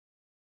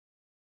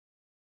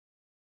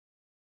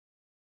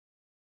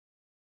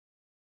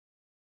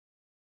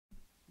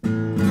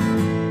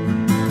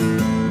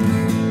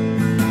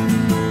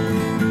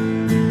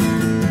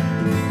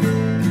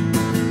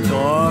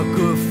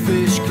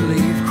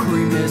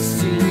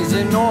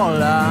and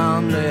all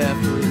I'm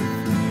left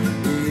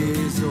with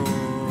is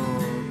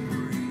all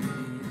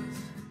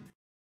breeze.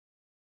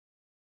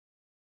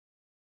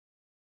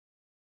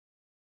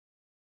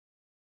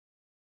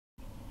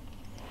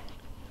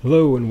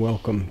 Hello and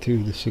welcome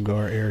to the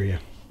cigar area.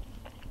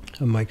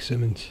 I'm Mike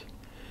Simmons.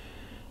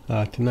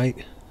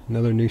 Tonight,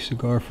 another new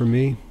cigar for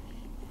me,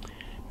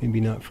 maybe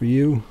not for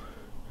you,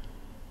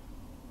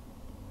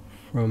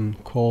 from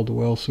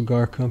Caldwell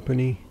Cigar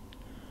Company.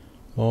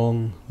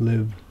 Long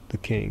live the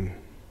king.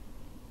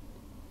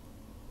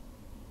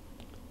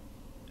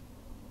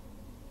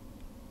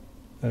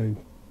 I'm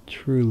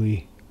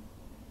truly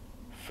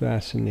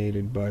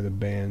fascinated by the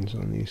bands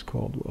on these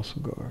Caldwell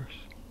cigars.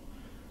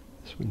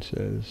 This one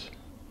says,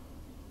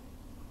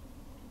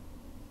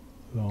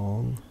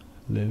 long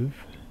live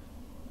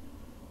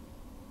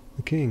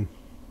the king.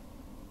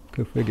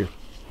 Go figure.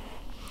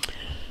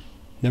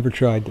 Never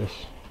tried this,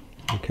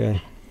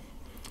 okay?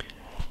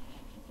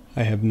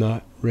 I have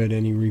not read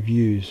any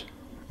reviews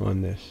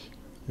on this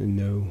and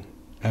know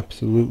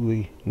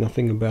absolutely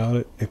nothing about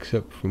it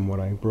except from what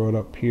I brought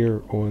up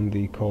here on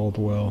the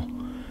Caldwell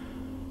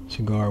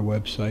Cigar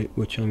website,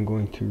 which I'm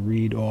going to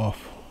read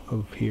off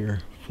of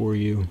here for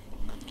you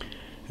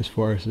as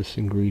far as this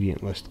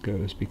ingredient list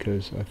goes,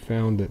 because I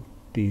found that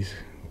these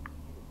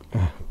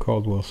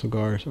Caldwell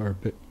cigars are a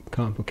bit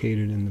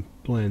complicated in the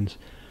blends,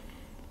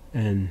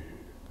 and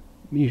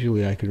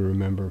usually I could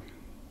remember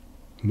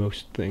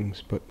most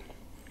things, but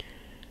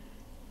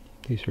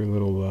these are a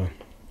little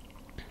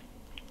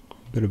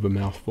bit of a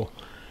mouthful.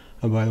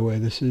 By the way,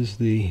 this is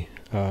the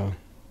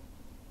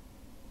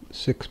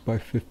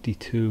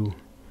 6x52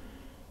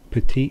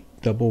 petite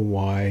double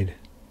wide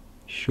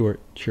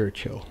short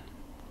Churchill.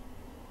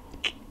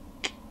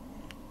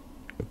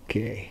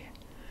 Okay.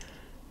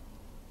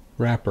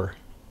 Wrapper,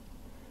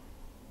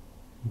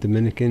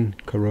 Dominican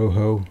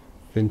Corojo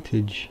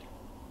vintage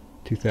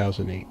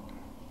 2008.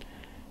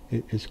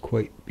 It is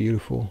quite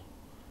beautiful.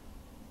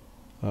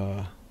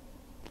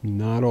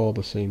 Not all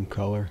the same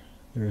color.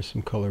 There is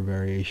some color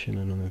variation.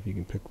 I don't know if you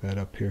can pick that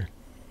up here.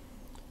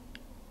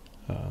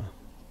 It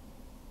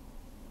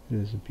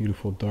is a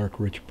beautiful dark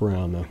rich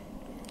brown though.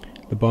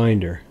 The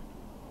binder,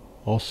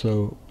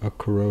 also a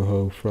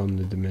Corojo from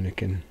the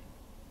Dominican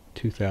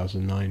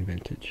 2009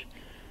 vintage.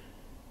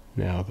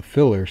 Now the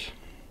fillers,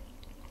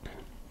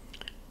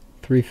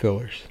 3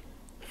 fillers.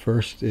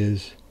 First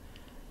is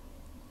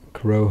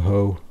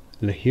Corojo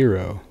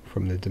Ligero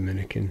from the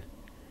Dominican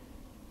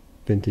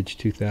vintage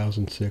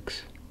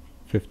 2006,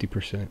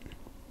 50%.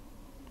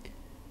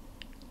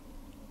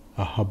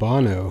 A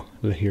Habano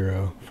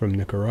Ligero from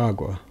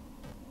Nicaragua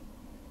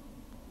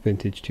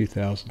vintage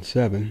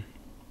 2007,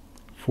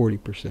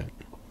 40%.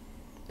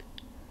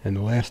 And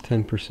the last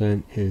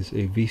 10% is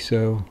a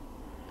Viso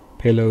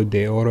Pelo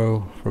de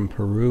Oro from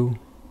Peru,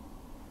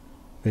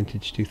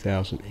 vintage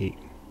 2008.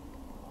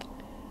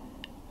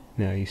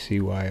 Now you see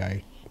why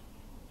I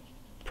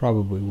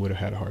probably would have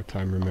had a hard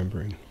time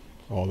remembering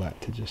all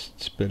that to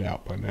just spit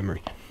out by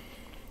memory.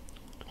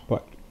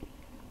 But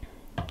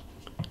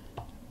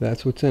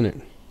that's what's in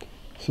it.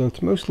 So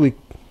it's mostly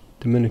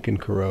Dominican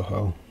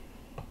Corojo,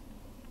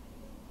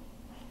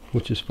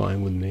 which is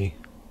fine with me.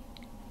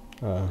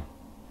 50%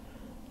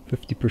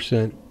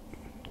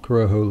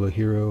 Corojo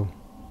Ligero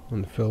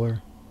on the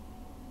filler,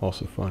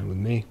 also fine with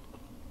me.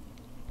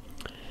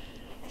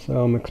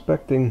 So I'm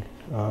expecting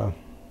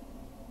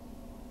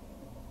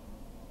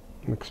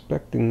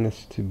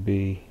this to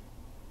be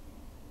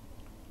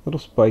a little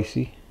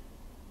spicy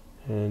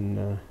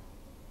and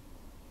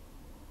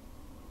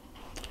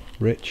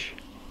rich,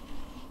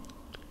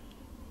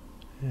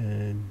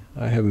 and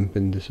I haven't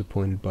been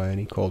disappointed by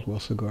any Caldwell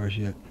cigars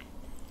yet.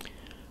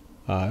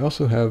 I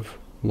also have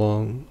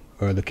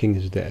The King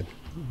is Dead.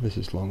 This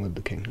is Long Live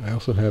the King. I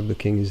also have The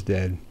King is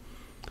Dead,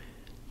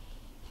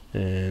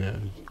 and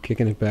I'm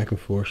kicking it back and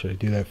forth. Should I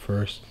do that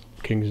first?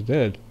 The King is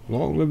dead.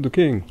 Long live the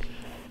king.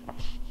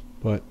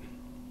 But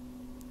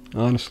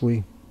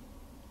honestly,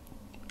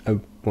 I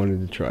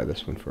wanted to try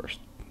this one first.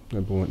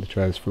 I've been wanting to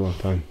try this for a long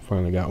time.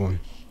 Finally got one.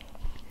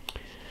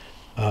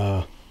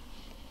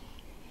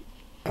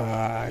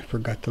 I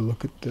forgot to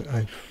look at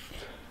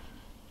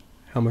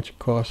how much it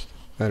cost.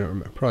 I don't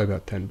remember. Probably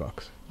about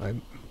 $10.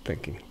 I'm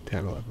thinking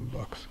 10, 11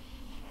 bucks.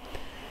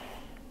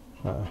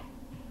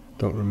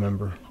 Don't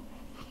remember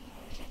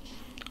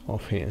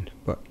offhand,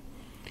 but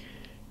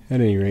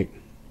at any rate,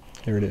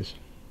 there it is.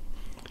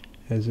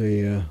 Has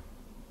a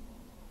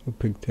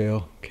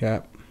pigtail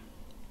cap.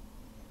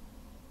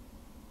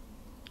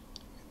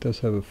 It does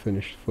have a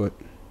finished foot.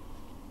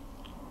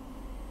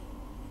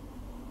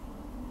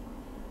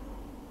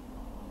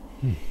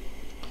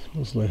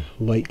 Smells like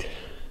light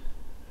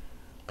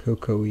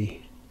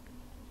cocoa-y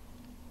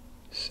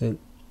scent.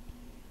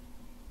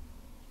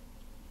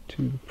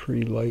 Too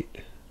pretty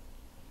light.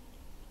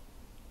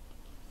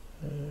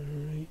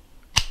 Alright.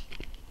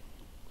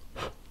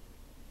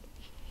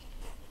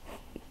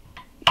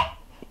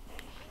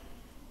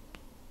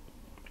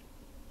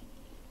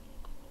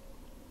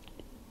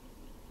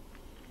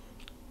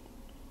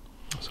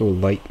 So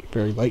light,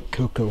 very light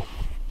cocoa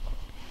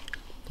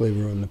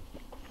flavor on the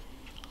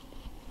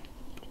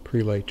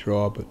pre-light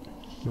draw, but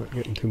not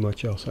getting too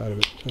much else out of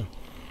it. So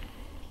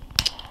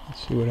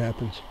let's see what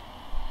happens.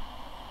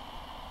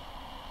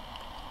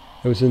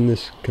 I was in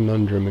this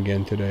conundrum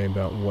again today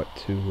about what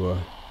to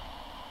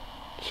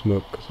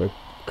smoke, because I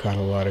caught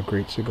a lot of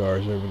great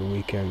cigars over the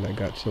weekend. I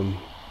got some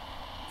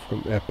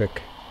from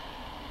Epic.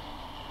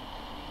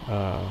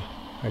 I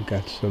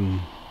got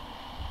some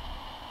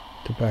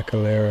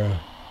Tabacalera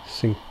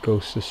Cinco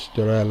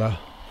Estrella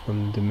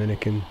from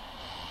Dominican.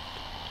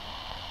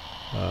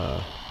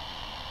 I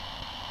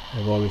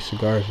have all these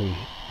cigars, and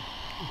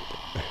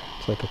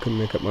it's like I couldn't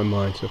make up my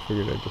mind, so I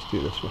figured I'd just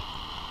do this one.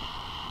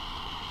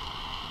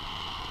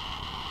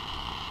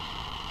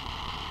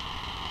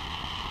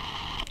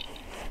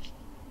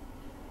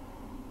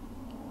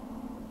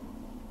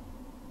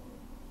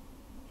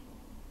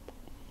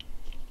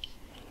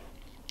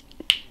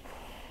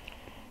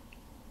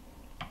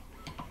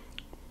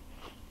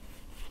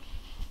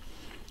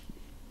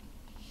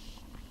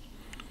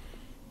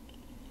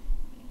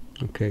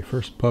 Okay,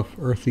 first puff,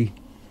 earthy,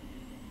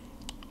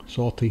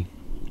 salty,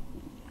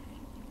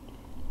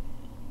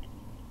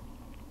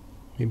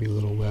 maybe a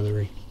little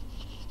leathery,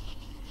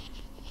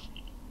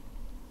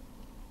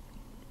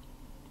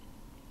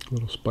 a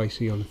little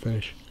spicy on the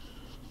finish,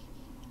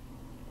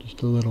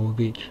 just a little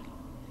of each.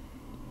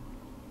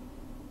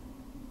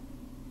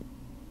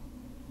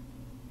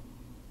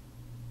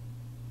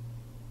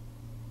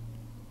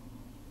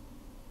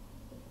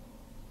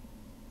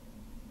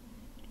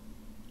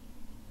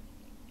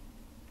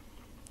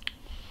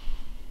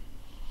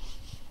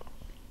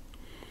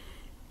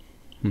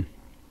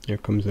 Here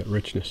comes that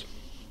richness.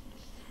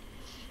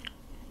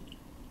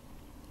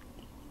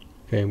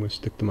 Okay, I'm going to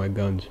stick to my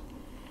guns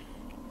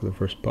for the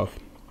first puff.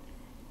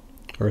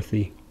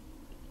 Earthy,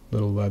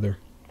 little leather,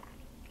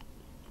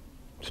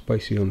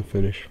 spicy on the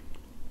finish.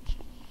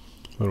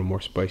 A little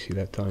more spicy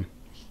that time.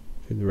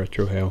 Through the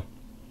retrohale.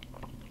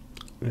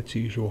 That's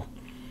usual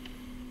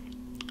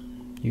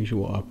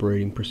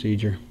operating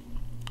procedure.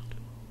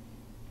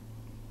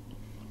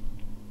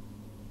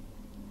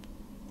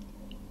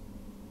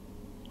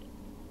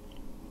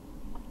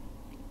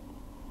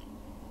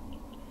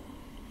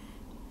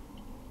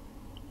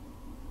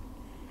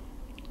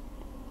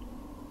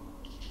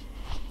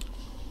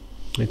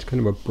 It's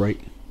kind of a bright,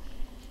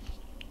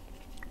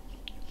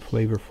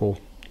 flavorful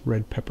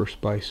red pepper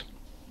spice.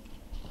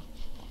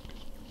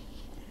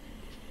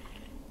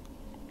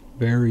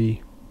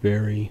 Very,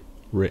 very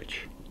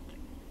rich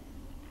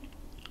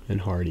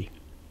and hearty.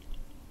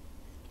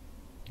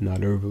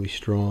 Not overly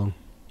strong.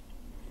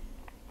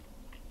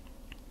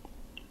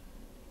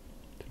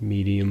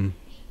 Medium,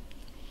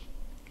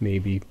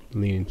 maybe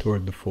leaning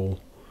toward the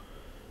full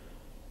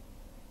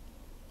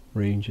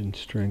range and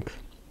strength.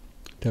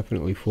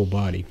 Definitely full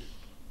body.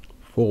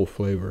 Full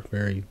flavor,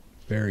 very,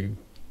 very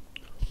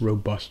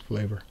robust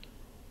flavor.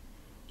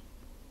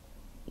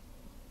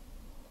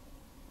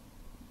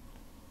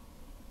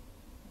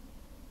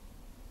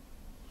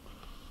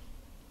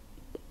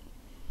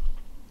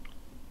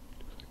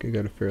 Looks like I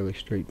got a fairly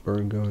straight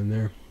burn going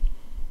there.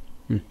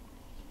 Got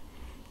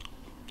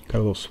a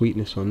little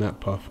sweetness on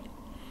that puff.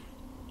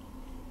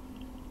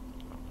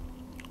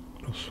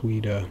 A little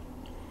sweet, it's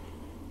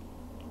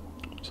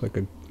like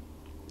a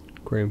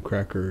graham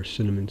cracker or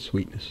cinnamon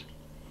sweetness.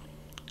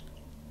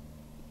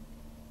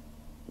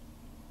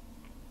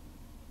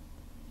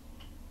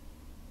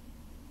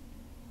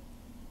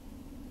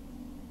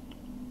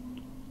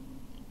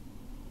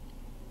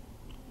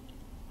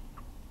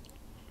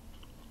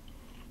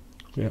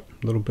 Yep,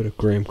 a little bit of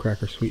graham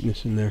cracker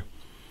sweetness in there.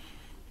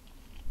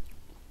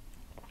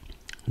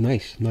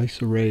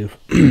 Nice array of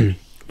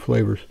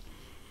flavors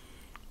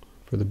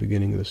for the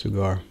beginning of the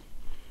cigar.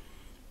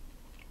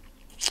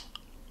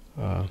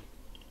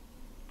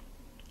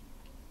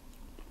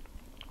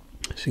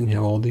 Seeing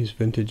how all these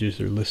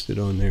vintages are listed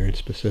on there in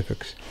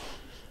specifics,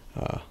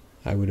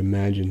 I would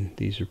imagine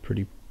these are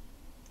pretty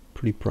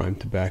prime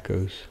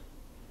tobaccos.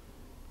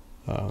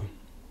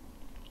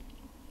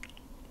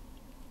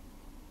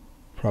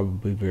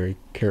 Probably very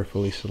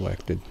carefully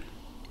selected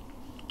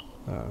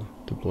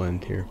to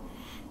blend here.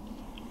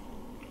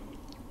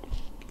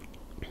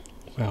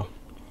 Wow,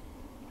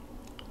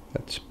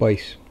 that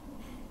spice,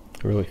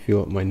 I really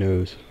feel it in my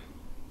nose.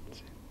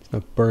 It's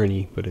not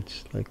burny, but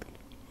it's like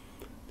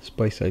the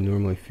spice I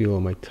normally feel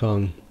on my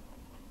tongue.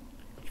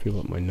 I feel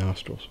it in my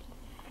nostrils.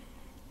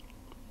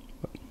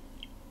 But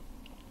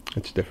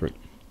it's different.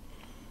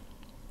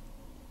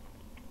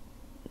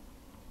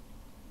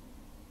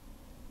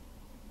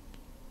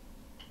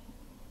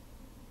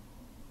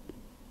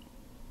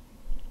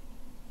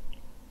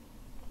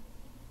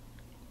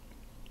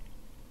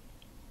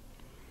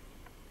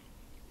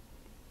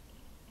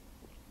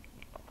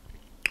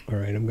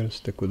 Alright, I'm going to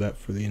stick with that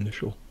for the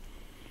initial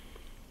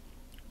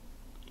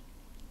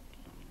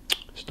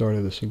start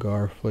of the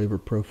cigar flavor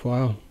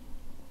profile.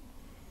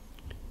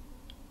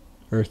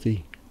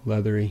 Earthy,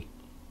 leathery,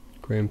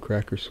 graham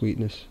cracker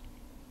sweetness,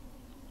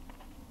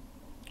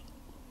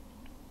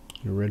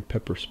 and a red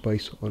pepper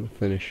spice on the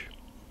finish.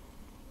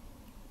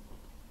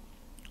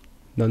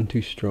 None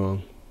too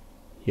strong,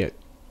 yet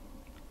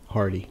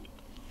hearty.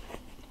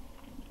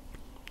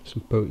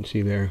 Some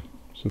potency there,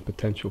 some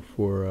potential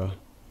for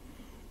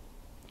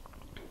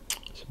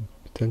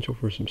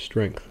some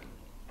strength.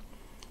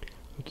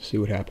 We'll have to see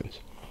what happens.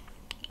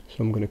 So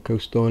I'm going to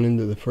coast on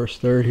into the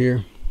first third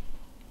here,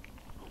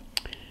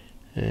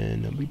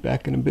 and I'll be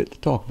back in a bit to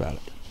talk about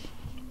it.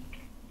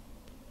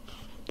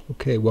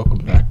 Okay,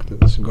 welcome back to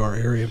the cigar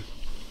area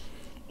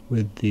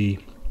with the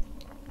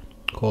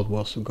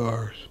Caldwell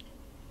cigars.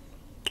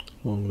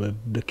 Long live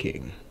the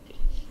king.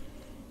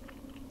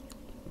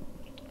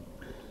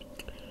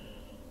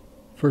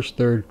 First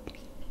third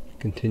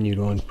continued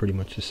on pretty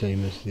much the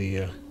same as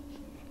the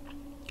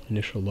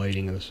initial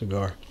lighting of the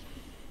cigar.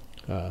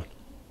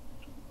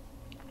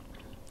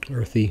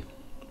 Earthy,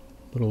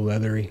 little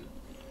leathery,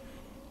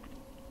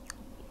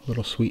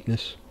 little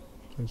sweetness,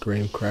 a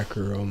graham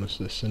cracker,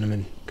 almost a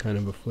cinnamon kind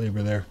of a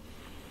flavor there,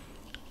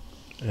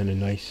 and a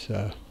nice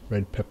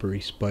red peppery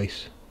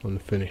spice on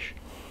the finish.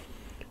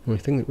 The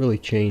only thing that really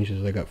changed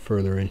as I got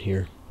further in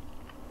here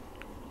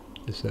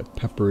is that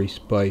peppery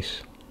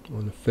spice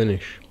on the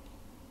finish.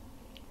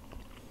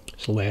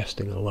 It's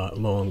lasting a lot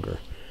longer.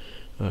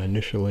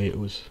 Initially it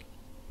was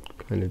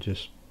kind of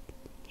just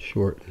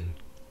short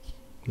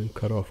and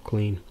cut off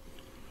clean.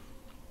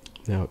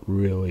 Now it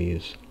really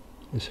is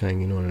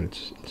hanging on, and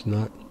it's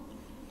not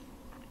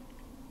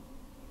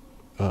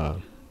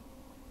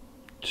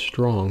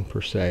strong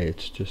per se.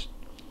 It's just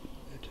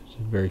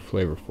very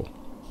flavorful.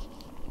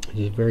 It's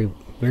a very,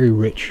 very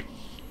rich,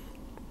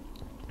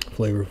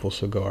 flavorful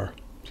cigar.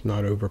 It's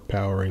not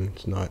overpowering.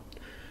 It's not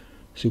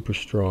super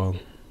strong.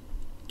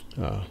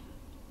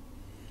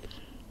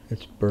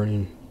 It's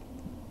burning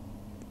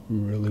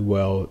really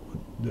well.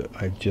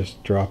 I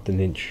just dropped an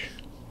inch,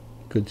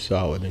 good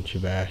solid inch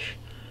of ash.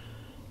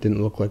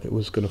 Didn't look like it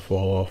was going to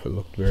fall off. It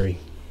looked very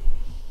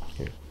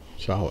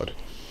solid,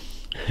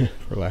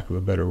 for lack of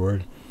a better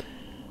word.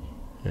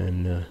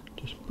 And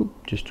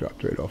just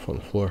dropped right off on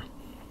the floor.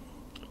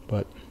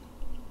 But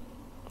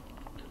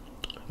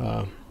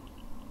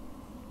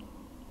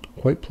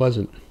quite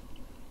pleasant.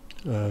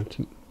 It's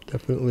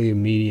definitely a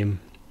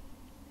medium.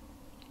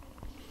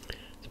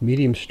 It's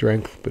medium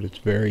strength, but it's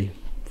very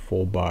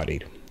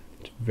full-bodied.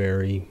 It's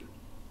very.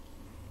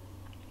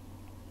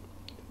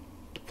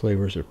 The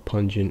flavors are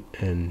pungent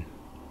and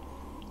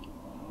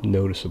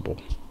noticeable,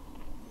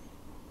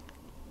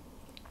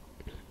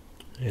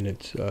 and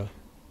it's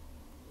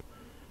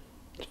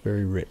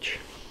very rich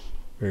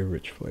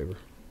flavor.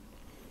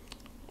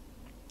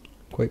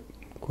 Quite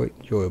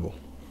enjoyable.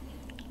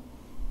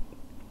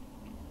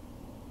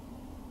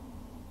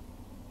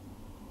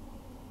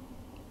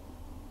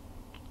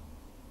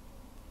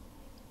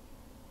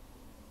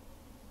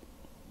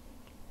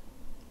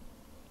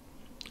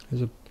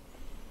 Has a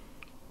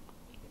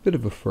bit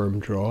of a firm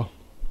draw,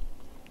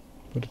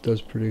 but it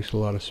does produce a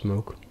lot of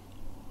smoke.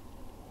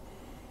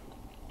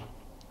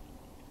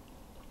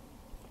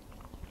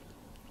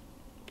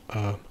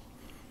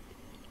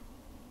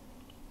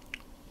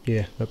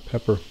 Yeah, that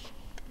pepper,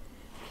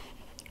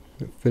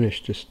 that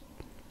finish just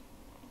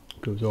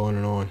goes on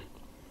and on.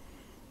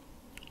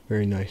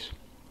 Very nice.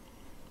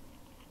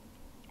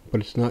 But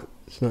it's not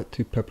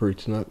too peppery.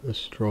 It's not a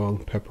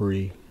strong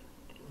peppery.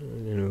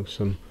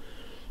 Some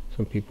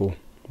people,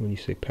 when you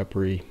say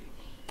peppery,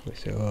 they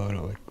say, "Oh, I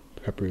don't like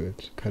peppery.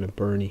 That's kind of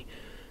burny."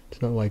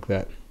 It's not like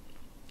that.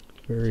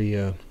 It's very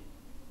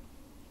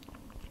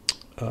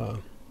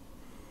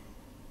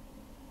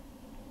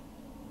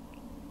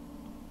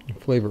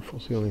flavorful.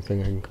 It's the only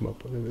thing I can come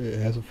up with. It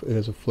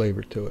has a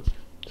flavor to it.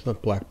 It's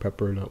not black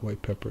pepper, not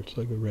white pepper. It's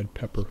like a red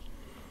pepper.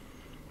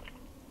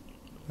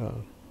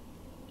 But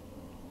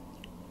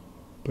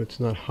it's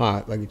not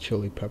hot like a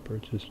chili pepper.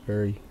 It's just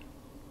very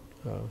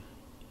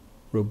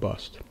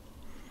robust.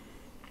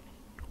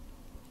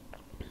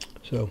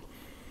 So,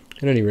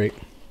 at any rate,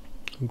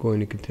 I'm going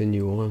to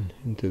continue on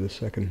into the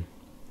second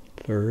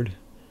third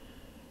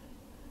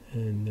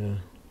and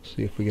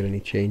see if we get any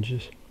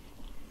changes.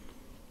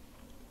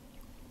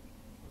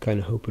 Kind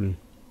of hoping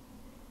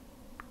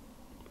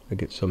I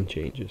get some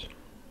changes.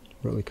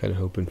 Really kind of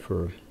hoping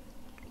for a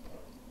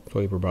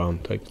flavor bomb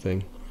type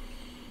thing.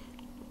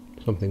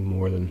 Something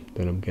more than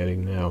I'm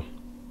getting now.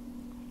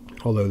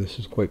 Although this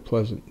is quite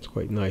pleasant, it's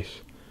quite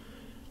nice.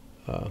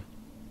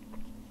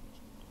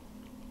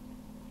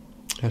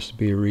 Has to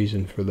be a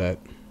reason for that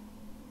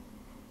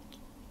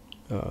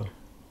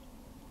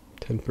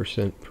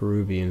 10%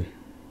 Peruvian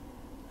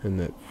and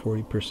that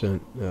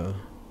 40%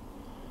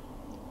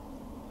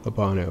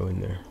 Habano in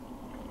there.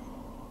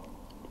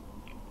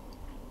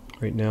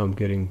 Right now I'm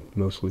getting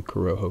mostly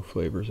Corojo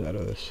flavors out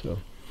of this, so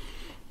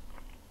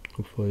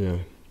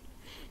hopefully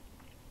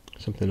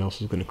something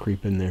else is going to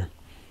creep in there.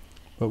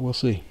 But we'll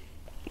see.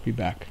 Be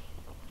back.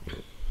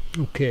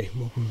 Okay,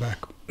 welcome back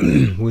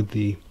with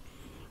the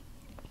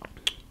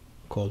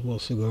Caldwell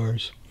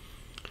cigars.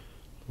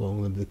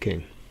 Long live the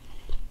king.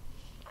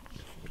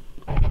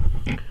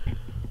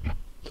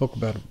 Talk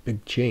about a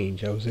big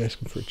change. I was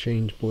asking for a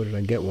change. Boy, did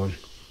I get one.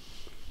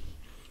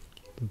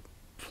 The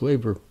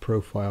flavor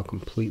profile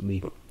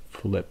completely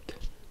flipped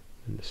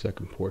in the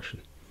second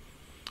portion.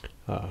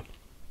 The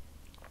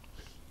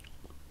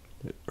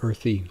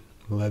earthy,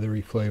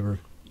 leathery flavor,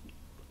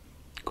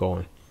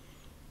 gone.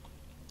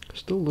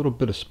 Still a little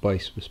bit of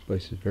spice. The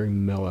spice is very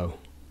mellow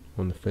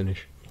on the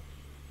finish,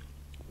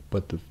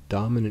 but the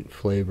dominant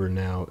flavor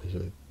now is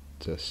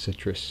it's a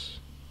citrus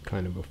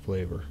kind of a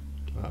flavor.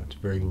 It's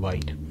very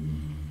light.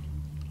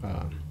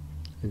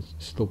 It's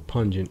still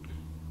pungent,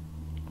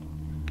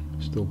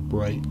 still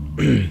bright,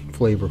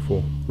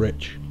 flavorful,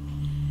 rich,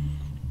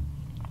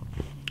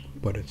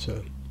 but it's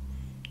a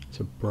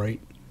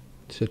bright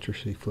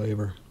citrusy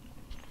flavor.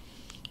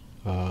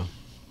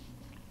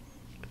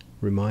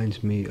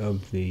 Reminds me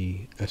of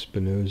the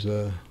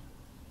Espinosa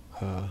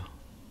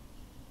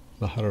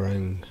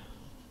Laharang,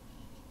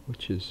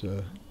 which is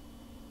a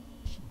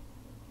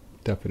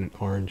definite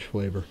orange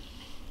flavor.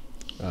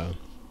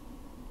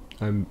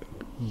 I'm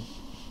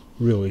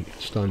really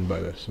stunned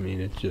by this. I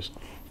mean, it just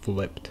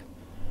flipped.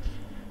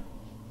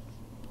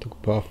 Took a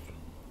puff.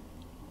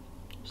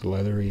 It's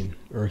leathery and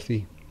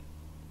earthy.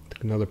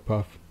 Took another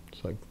puff.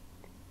 It's like,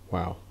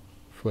 wow.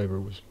 Flavor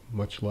was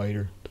much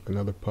lighter. Took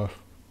another puff.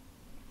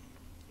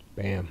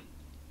 Bam.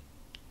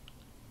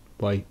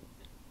 Light,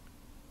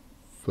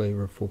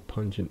 flavorful,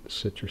 pungent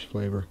citrus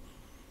flavor.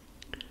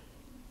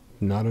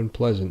 Not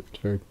unpleasant. It's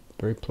very,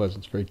 very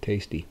pleasant. It's very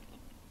tasty.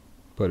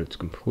 But it's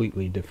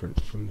completely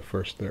different from the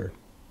first third.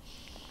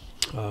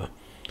 Got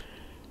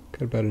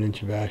about an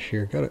inch of ash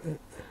here. Got a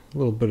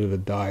little bit of the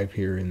dive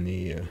here in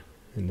the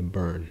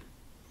burn.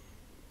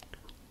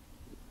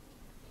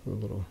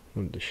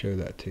 Wanted to show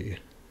that to you.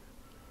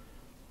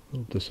 A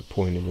little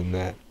disappointed in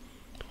that.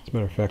 As a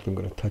matter of fact, I'm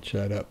going to touch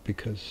that up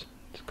because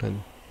it's kind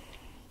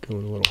of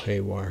going a little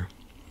haywire.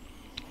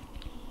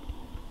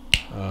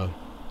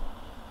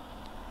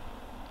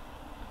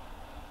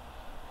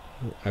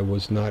 I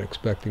was not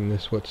expecting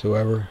this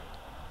whatsoever.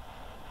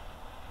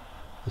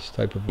 This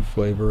type of a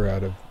flavor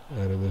out of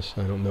this.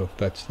 I don't know if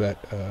that's that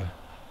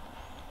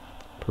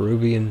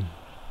Peruvian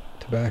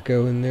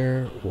tobacco in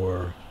there,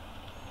 or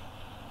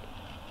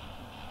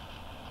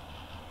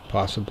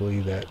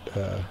possibly that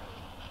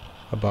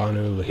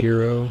Habano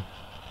Ligero.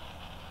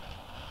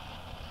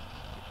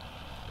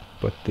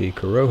 But the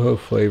Corojo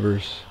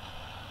flavors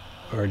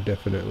are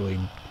definitely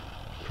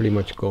pretty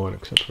much gone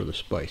except for the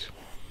spice.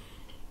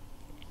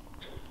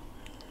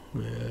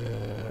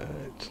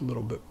 It's a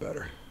little bit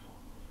better.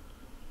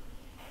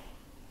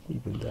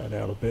 Even that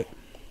out a bit.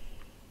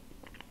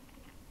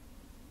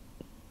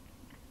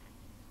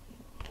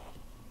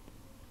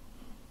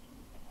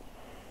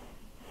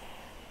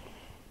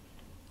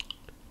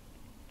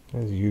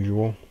 As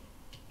usual,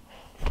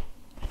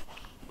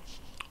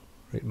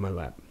 right in my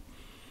lap.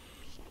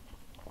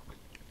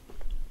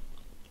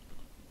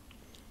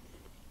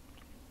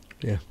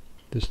 Yeah,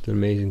 just an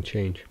amazing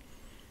change.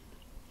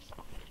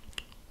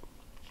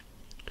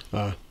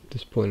 At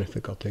this point, I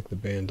think I'll take the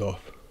band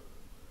off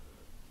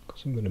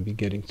because I'm going to be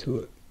getting to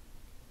it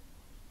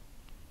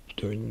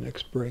during the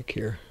next break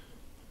here.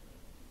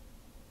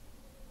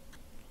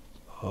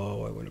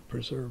 Oh, I want to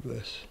preserve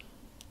this.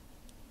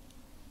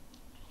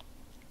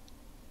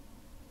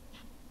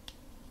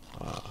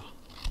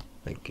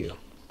 Thank you.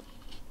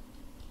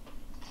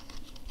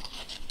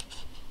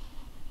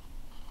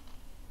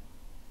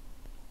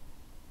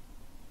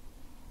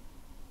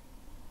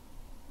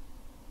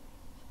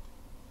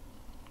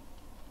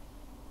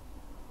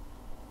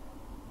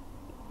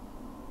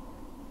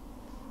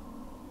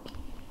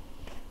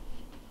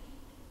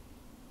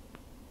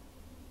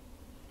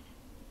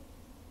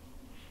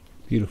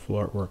 Beautiful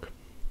artwork.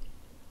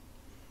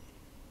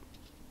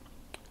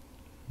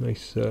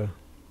 Nice like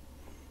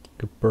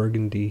a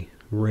burgundy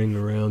ring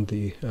around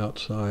the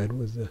outside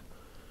with the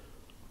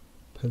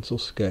pencil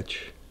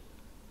sketch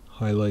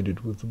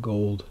highlighted with the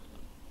gold.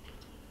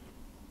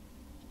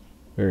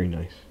 Very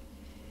nice.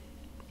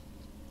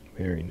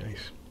 Very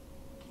nice.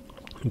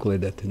 I'm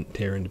glad that didn't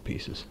tear into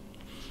pieces.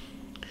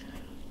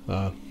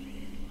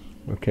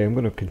 Okay, I'm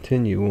going to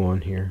continue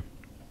on here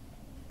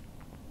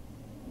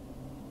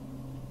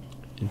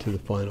into the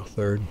final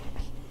third.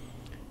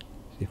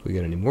 See if we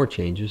get any more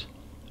changes.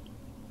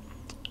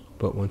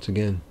 But once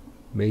again,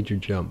 major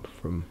jump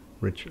from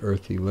rich,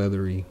 earthy,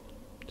 leathery,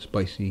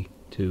 spicy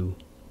to,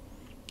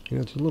 you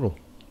know, it's a little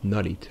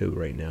nutty too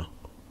right now.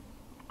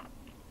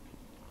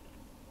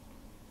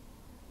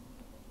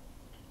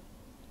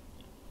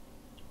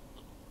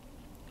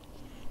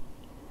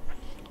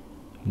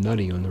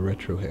 Nutty on the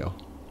retrohale.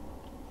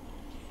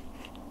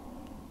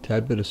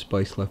 Tad bit of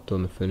spice left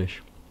on the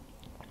finish,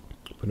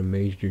 but a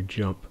major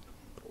jump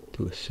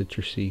to a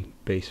citrusy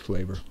base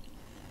flavor.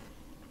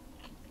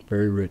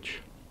 Very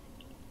rich,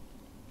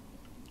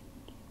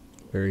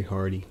 very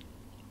hearty,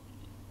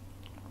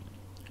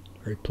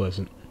 very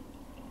pleasant.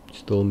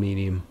 Still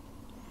medium,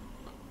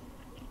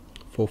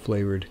 full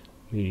flavored,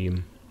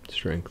 medium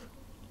strength.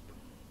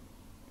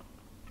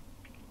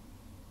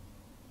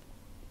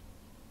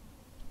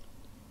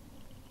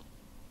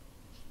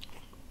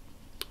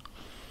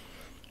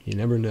 You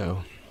never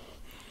know.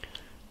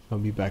 I'll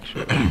be back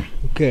shortly.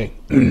 Okay.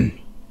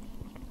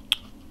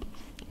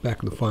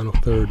 back in the final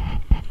third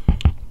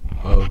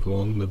of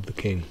Long Live the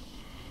King.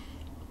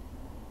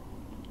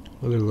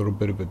 Another little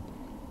bit of a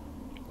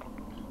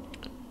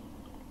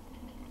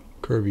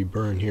curvy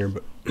burn here,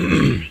 but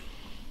not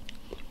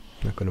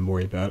going to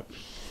worry about it.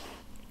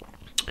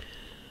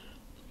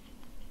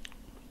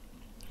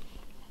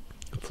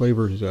 The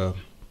flavors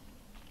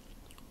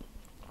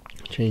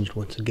changed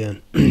once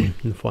again in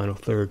the final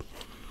third.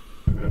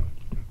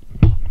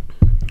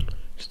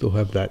 Still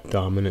have that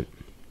dominant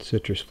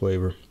citrus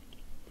flavor.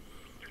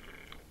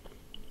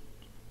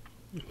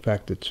 In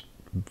fact, it's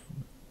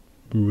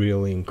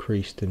really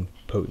increased in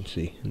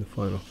potency in the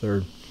final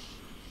third.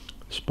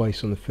 The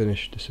spice on the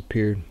finish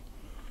disappeared,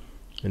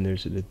 and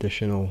there's an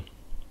additional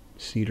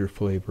cedar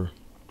flavor,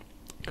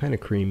 kind of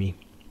creamy,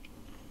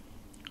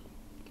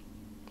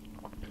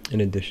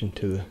 in addition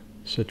to the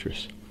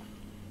citrus.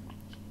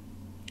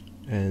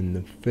 And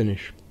the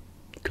finish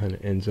kind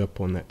of ends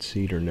up on that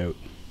cedar note.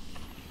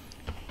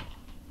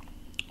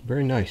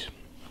 Very nice.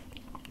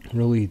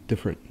 Really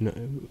different.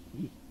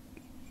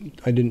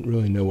 I didn't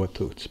really know what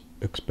to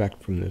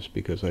expect from this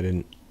because I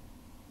didn't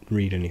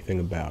read anything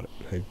about it.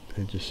 I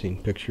had just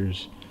seen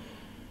pictures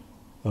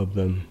of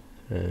them,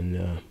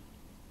 and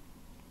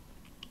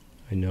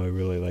I know I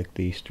really like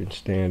the Eastern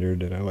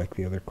Standard, and I like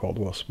the other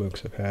Caldwell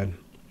smokes I've had.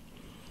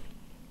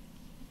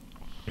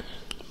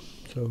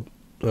 So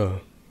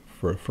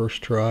for a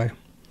first try,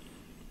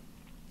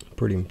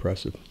 pretty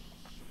impressive.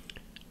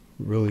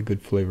 Really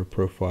good flavor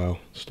profile.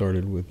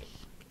 Started with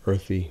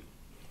earthy,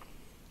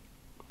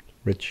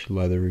 rich,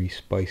 leathery,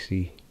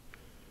 spicy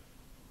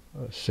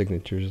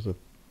signatures, the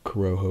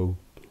Corojo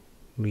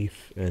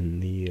leaf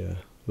and the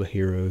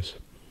Lajeros.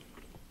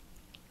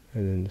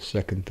 And then the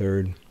second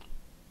third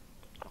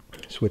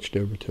switched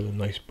over to the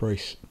nice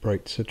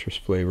bright citrus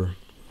flavor,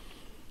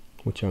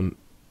 which I'm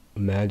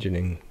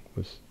imagining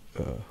was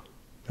that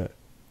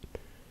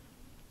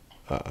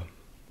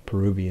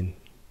Peruvian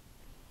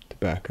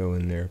tobacco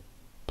in there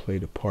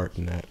played a part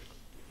in that,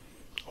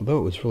 although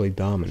it was really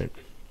dominant.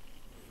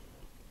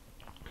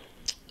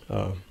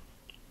 And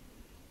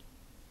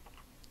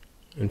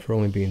for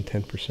only being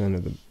 10%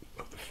 of the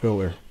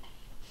filler,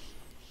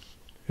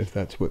 if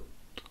that's what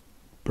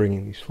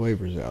bringing these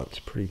flavors out, it's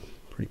pretty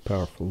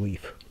powerful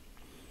leaf.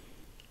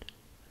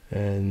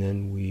 And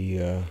then we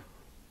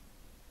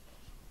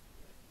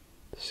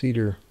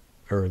cedar,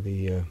 or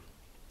the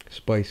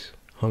spice,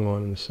 hung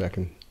on in the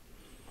second,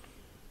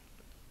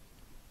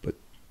 but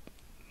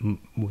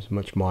was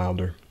much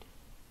milder.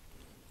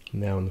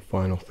 Now in the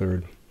final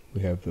third,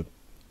 we have the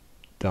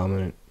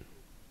dominant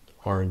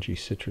orangey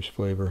citrus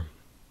flavor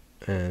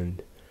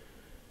and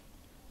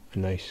a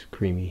nice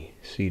creamy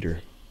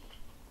cedar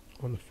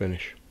on the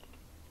finish.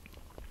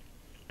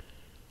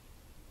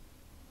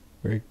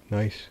 Very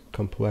nice,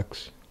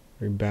 complex,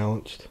 very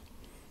balanced.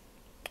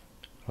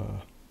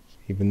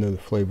 Even though the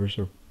flavors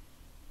are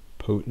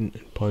potent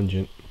and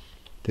pungent,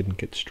 didn't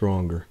get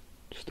stronger.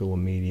 Still a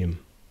medium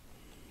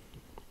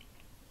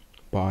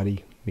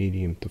body,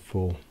 medium to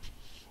full,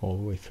 all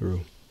the way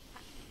through.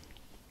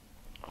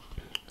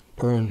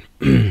 Burn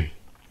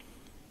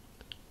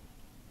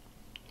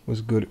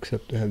was good,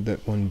 except it had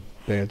that one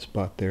bad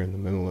spot there in the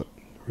middle that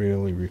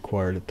really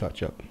required a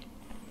touch up.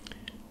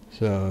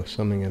 So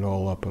summing it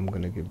all up, I'm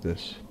going to give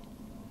this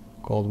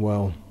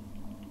Caldwell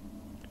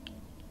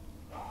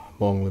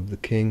Long Live the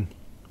King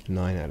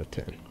 9 out of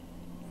 10.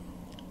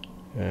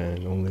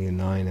 And only a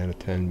 9 out of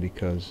 10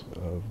 because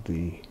of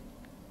the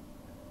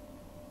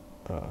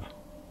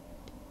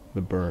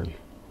burn,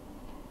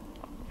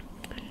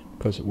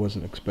 because it was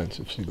an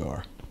expensive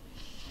cigar.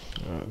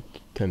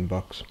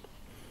 $10.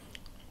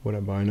 Would I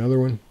buy another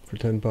one for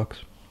 $10?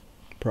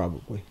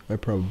 Probably. I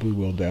probably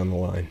will down the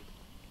line.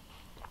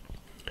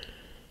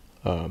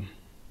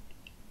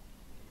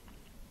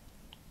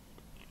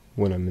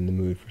 When I'm in the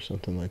mood for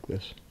something like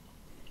this.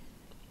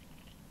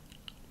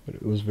 But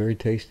it was very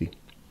tasty.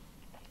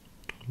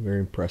 Very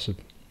impressive.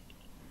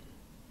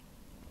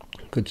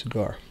 Good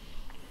cigar.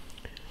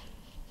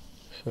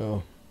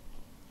 So,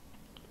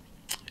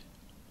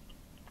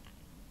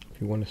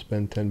 if you want to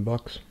spend $10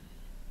 for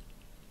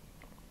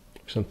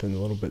something a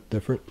little bit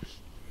different,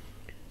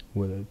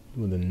 with a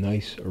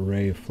nice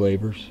array of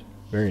flavors,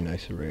 very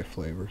nice array of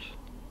flavors.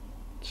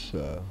 It's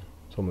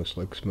almost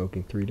like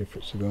smoking 3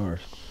 different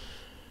cigars,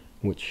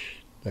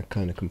 which that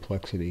kind of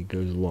complexity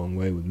goes a long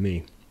way with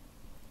me.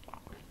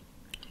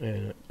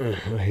 And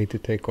I hate to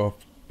take off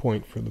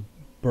point for the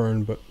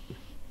burn, but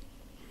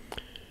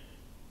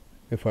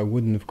if I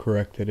wouldn't have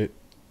corrected it,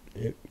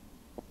 it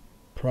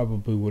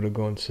probably would have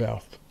gone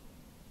south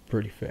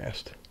pretty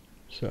fast.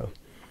 So,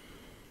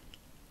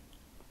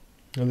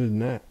 other than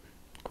that,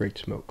 great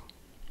smoke.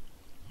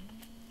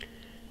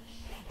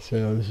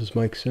 So this is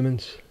Mike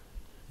Simmons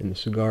in the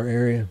cigar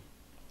area.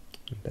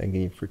 Thank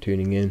you for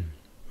tuning in.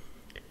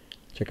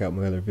 Check out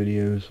my other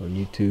videos on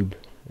YouTube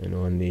and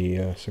on the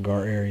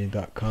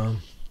cigararea.com.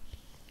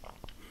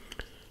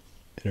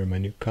 Enter my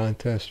new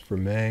contest for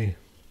May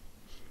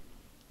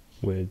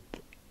with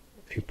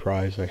a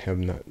prize I have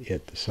not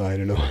yet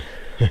decided on.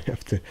 I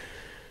have to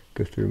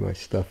go through my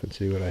stuff and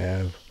see what I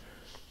have.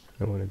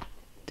 I want to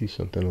do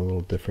something a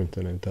little different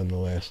than I've done the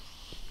last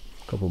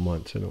couple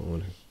months. I don't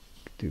want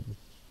to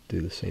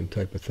do the same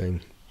type of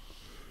thing,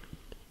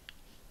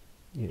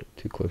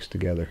 too close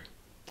together.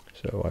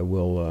 So I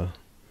will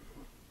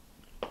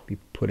be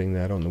putting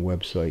that on the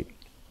website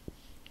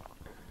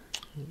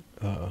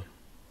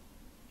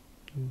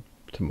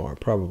tomorrow,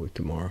 probably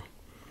tomorrow,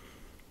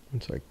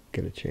 once I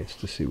get a chance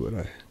to see what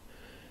I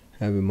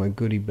have in my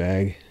goodie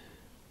bag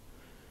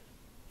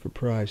for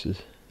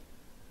prizes.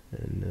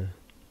 And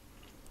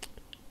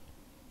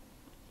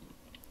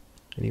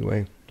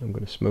anyway, I'm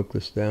going to smoke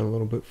this down a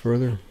little bit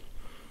further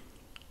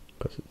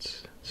because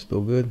it's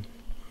still good.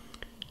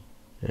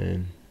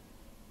 And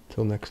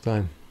until next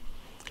time,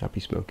 happy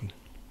smoking.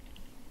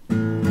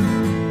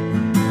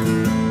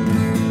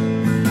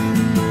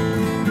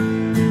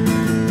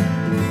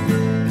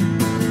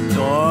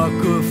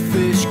 Darker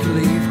fish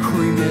cleave,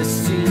 creamy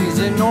seas,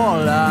 and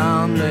all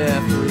I'm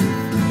left with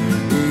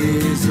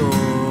is a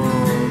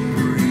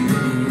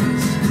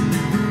breeze.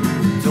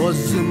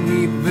 Doesn't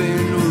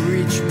even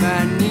reach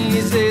my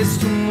knees, there's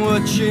too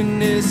much in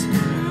this